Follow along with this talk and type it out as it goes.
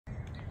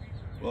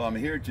Well, I'm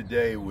here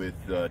today with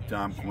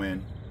Tom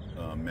Quinn,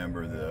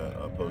 member of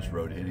the Post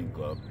Road Hitting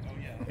Club,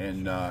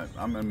 and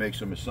I'm going to make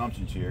some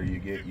assumptions here.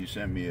 You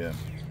sent me a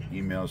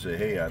email, say,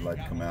 hey, I'd like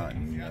to come out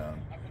and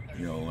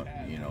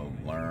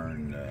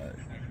learn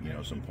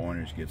some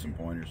pointers, get some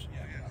pointers,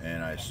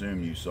 and I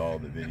assume you saw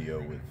the video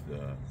with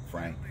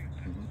Frank.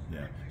 Mm-hmm.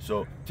 Yeah.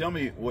 So tell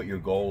me what your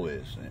goal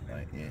is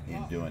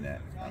in doing that.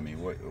 I mean,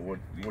 what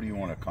do you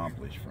want to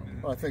accomplish from?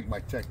 Well, I think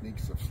my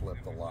techniques have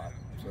slipped a lot,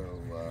 so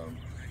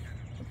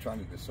I'm trying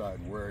to decide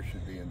where I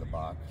should be in the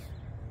box.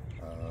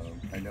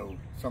 I know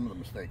some of the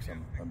mistakes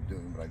I'm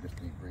doing, but I just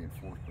need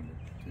reinforcement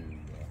to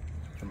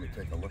somebody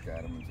take a look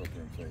at them and sit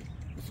there and say,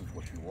 this is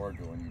what you are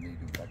doing. You need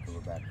to go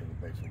back to the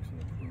basics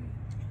and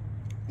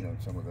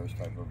improve, some of those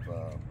type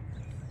of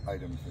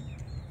items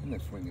and then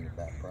swinging it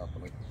back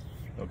properly.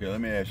 Okay, let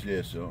me ask you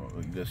this. So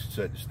just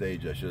set the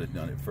stage. I should have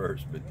done it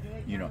first, but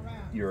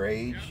your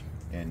age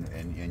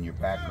and your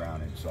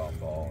background in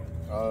softball.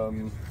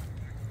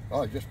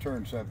 I just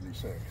turned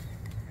 76.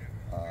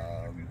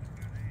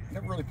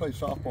 Never really played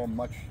softball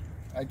much.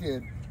 I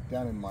did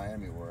down in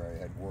Miami where I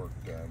had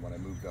worked when I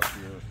moved up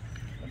here.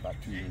 About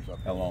 2 years up.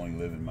 How long you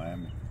live in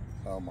Miami?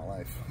 All my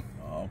life.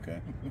 Oh,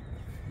 okay.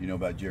 You know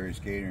about Jerry's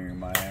Catering in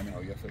Miami? Oh,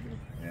 yes, I do.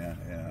 Yeah,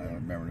 I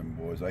remember them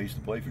boys. I used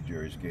to play for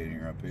Jerry's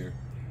Catering up here.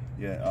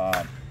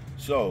 Yeah.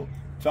 So,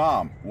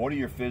 Tom, what are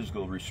your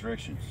physical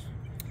restrictions?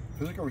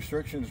 Physical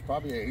restrictions,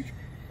 probably age.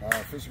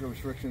 Physical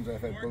restrictions, I've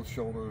had both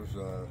shoulders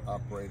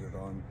operated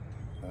on.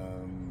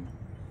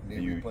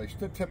 Knee replaced.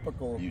 The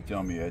typical. You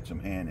tell me you had some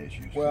hand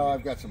issues. Well,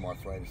 I've got some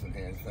arthritis in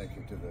hands, thank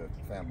you to the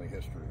family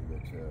history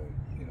that,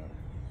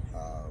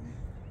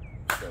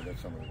 so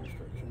that's some of the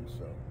restrictions.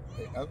 So,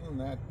 hey, other than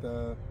that,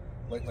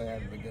 lately I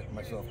haven't been getting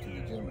myself to the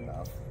gym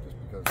enough just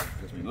because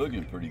of just. You're looking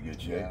in pretty good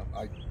shape. Yeah,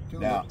 I do.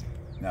 Now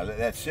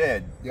that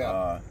said,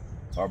 yeah.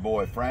 Our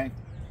boy Frank,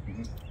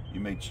 you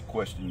may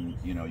question,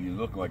 you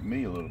look like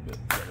me a little bit.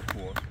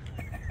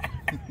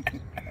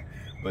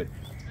 But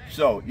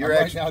so I'm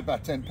right now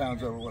about 10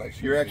 pounds over what I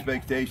should. Your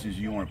expectations,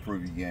 you want to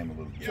prove your game a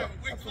little bit. Sure,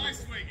 absolutely.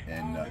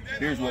 And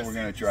here's what we're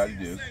going to try to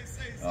do.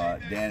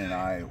 Dan and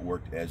I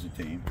worked as a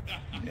team,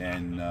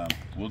 and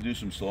we'll do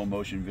some slow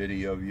motion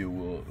video of you.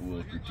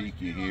 We'll critique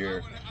you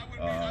here,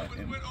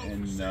 and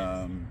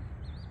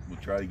we'll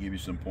try to give you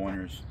some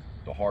pointers.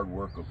 The hard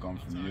work will come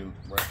from you.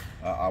 Right.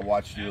 I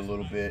watched you a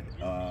little bit.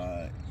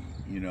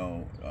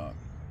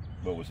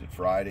 What was it,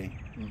 Friday?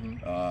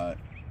 Mm-hmm.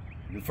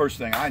 The first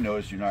thing I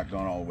noticed, you're not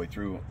going all the way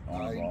through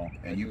on the ball,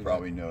 and you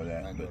probably know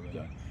that.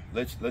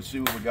 But let's see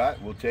what we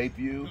got. We'll tape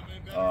you,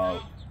 and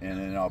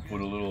then I'll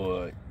put a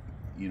little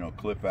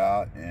clip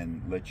out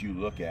and let you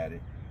look at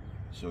it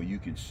so you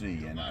can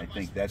see. And I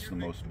think that's the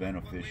most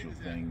beneficial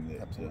thing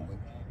that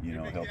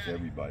helps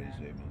everybody is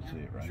able to see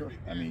it, right? Sure.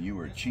 I mean, you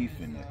were a chief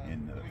in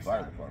the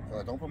fire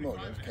department. Don't promote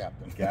it. I was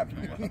captain.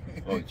 Captain.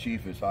 Oh,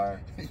 chief is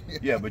higher.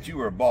 Yeah, but you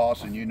were a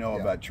boss, and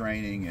about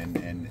training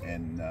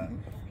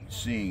and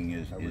seeing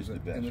is the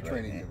best, in the right?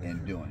 training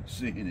and doing,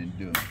 seeing and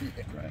doing,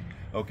 right?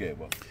 Okay,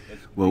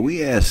 well,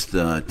 we asked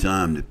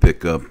Tom to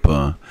pick up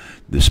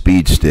the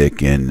speed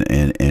stick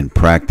and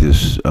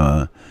practice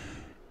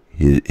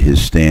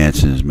his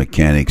stance and his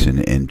mechanics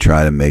and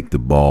try to make the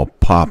ball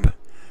pop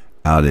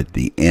out at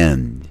the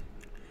end.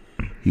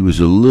 He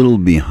was a little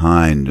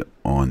behind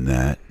on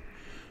that,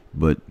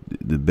 but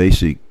the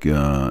basic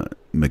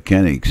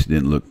mechanics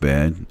didn't look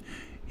bad.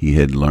 He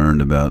had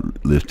learned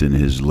about lifting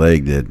his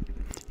leg that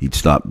he'd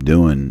stopped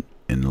doing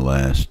in the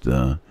last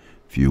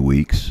few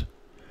weeks.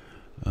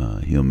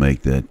 He'll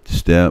make that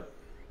step.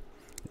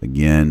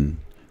 Again,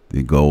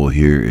 the goal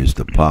here is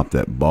to pop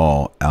that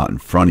ball out in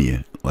front of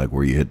you, like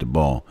where you hit the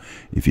ball.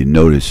 If you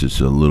notice, it's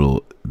a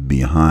little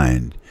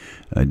behind.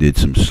 I did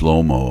some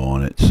slow-mo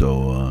on it,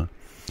 so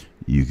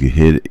you could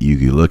hit it, you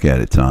could look at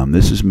it, Tom.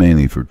 This is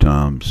mainly for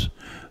Tom's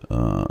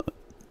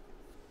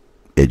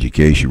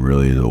education,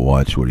 really, to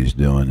watch what he's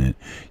doing. And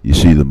you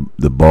see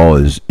the ball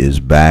is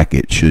back.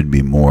 It should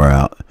be more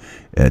out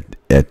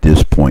at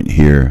this point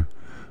here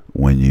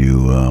when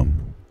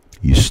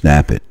you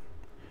snap it.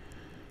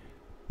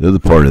 The other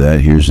part of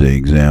that, here's the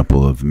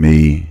example of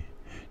me.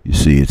 You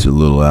see it's a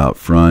little out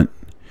front.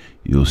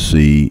 You'll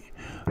see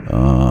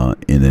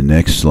in the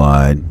next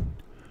slide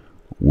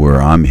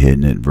where I'm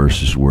hitting it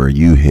versus where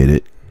you hit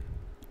it.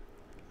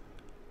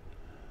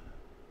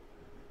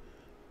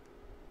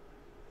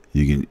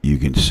 You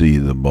can see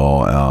the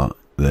ball out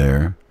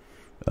there.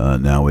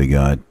 Now we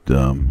got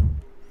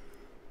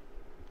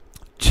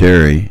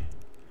Terry,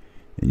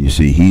 and you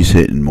see he's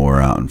hitting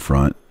more out in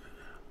front.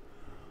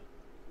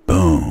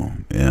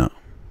 Boom, yeah.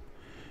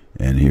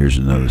 And here's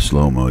another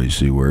slow-mo. You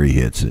see where he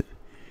hits it.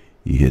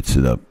 He hits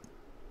it up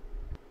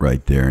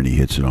right there, and he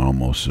hits it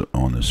almost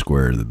on the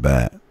square of the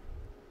bat.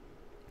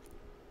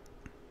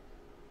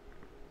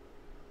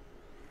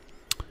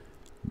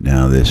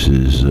 Now this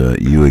is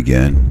you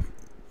again,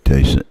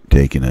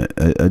 taking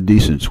a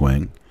decent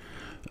swing.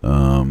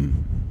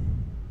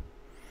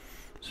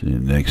 See the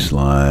next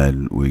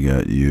slide, we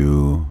got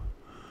you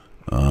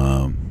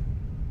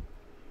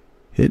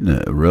hitting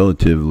a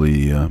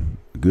relatively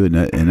good,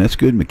 and that's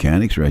good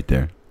mechanics right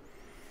there.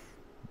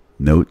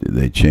 Note that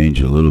they change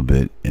a little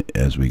bit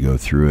as we go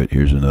through it.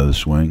 Here's another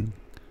swing.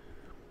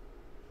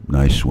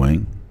 Nice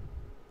swing.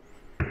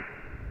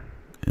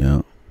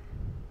 Yeah.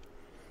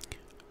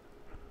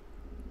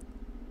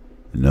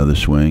 Another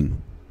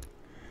swing.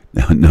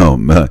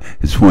 No,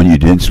 it's one you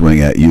didn't swing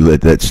at. You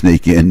let that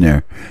sneak in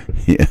there.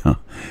 Yeah.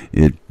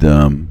 It,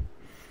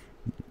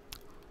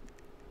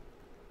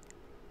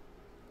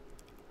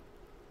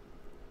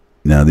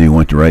 now that you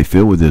went to right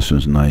field with this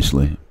one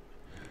nicely.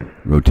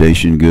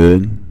 Rotation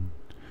good.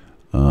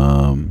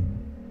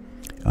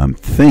 I'm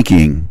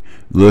thinking,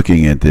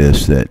 looking at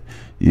this, that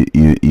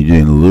you're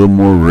getting a little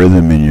more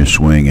rhythm in your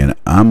swing, and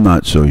I'm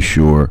not so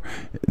sure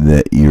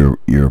that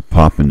you're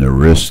popping the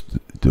wrist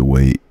the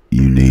way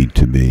you need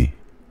to be.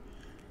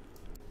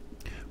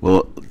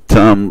 Well,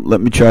 Tom,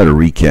 let me try to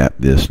recap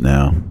this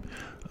now.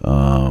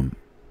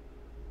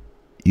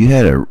 You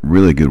had a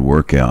really good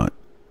workout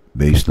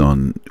based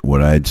on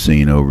what I'd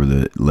seen over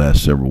the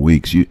last several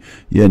weeks. You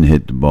hadn't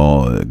hit the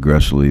ball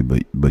aggressively,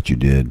 but you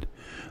did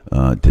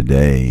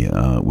today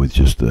with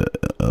just a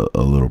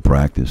little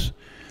practice.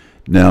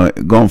 Now,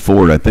 going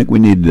forward, I think we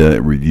need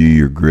to review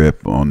your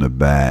grip on the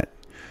bat.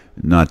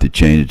 Not to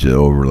change it to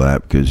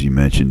overlap, because you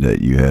mentioned that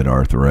you had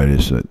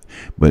arthritis,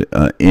 but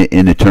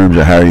in the terms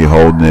of how are you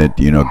holding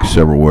it,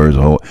 several words,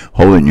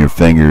 hold it in your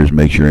fingers,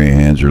 make sure your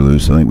hands are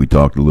loose. I think we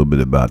talked a little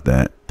bit about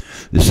that.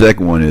 The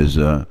second one is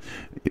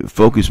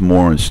focus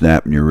more on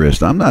snapping your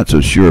wrist. I'm not so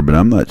sure, but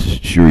I'm not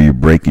sure you're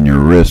breaking your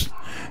wrist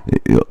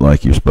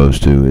like you're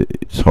supposed to.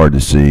 It's hard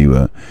to see.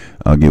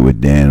 I'll get with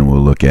Dan and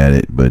we'll look at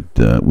it, but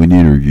we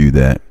need to review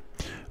that.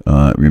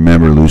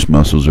 Remember, loose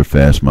muscles are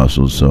fast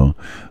muscles, so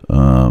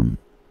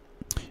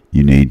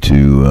you need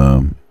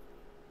to,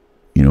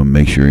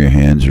 make sure your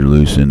hands are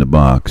loose in the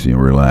box,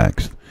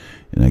 relaxed.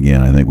 And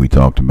again, I think we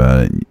talked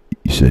about it.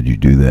 You said you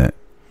do that.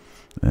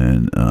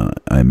 And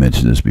I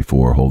mentioned this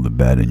before, hold the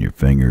bat in your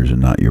fingers and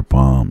not your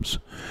palms.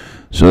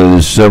 So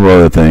there's several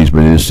other things,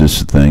 but it's just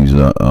the things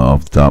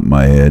off the top of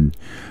my head.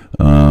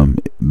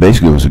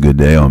 Basically, it was a good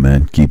day,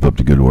 man. Keep up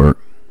the good work.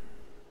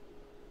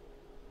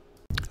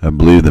 I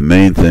believe the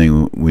main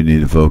thing we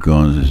need to focus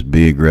on is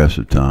be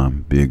aggressive,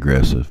 Tom. Be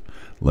aggressive.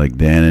 Like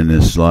Dan in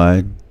this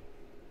slide.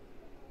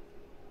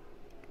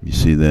 You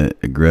see that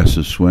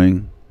aggressive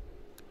swing?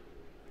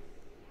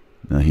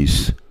 Now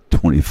he's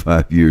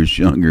 25 years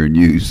younger than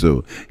you,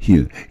 so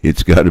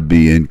it's got to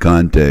be in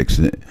context.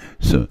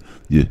 So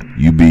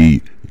you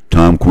be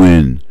Tom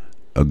Quinn,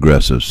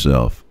 aggressive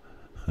self.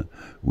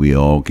 We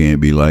all can't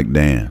be like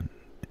Dan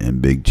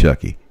and Big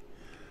Chucky.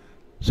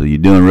 So you're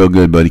doing real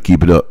good, buddy.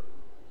 Keep it up.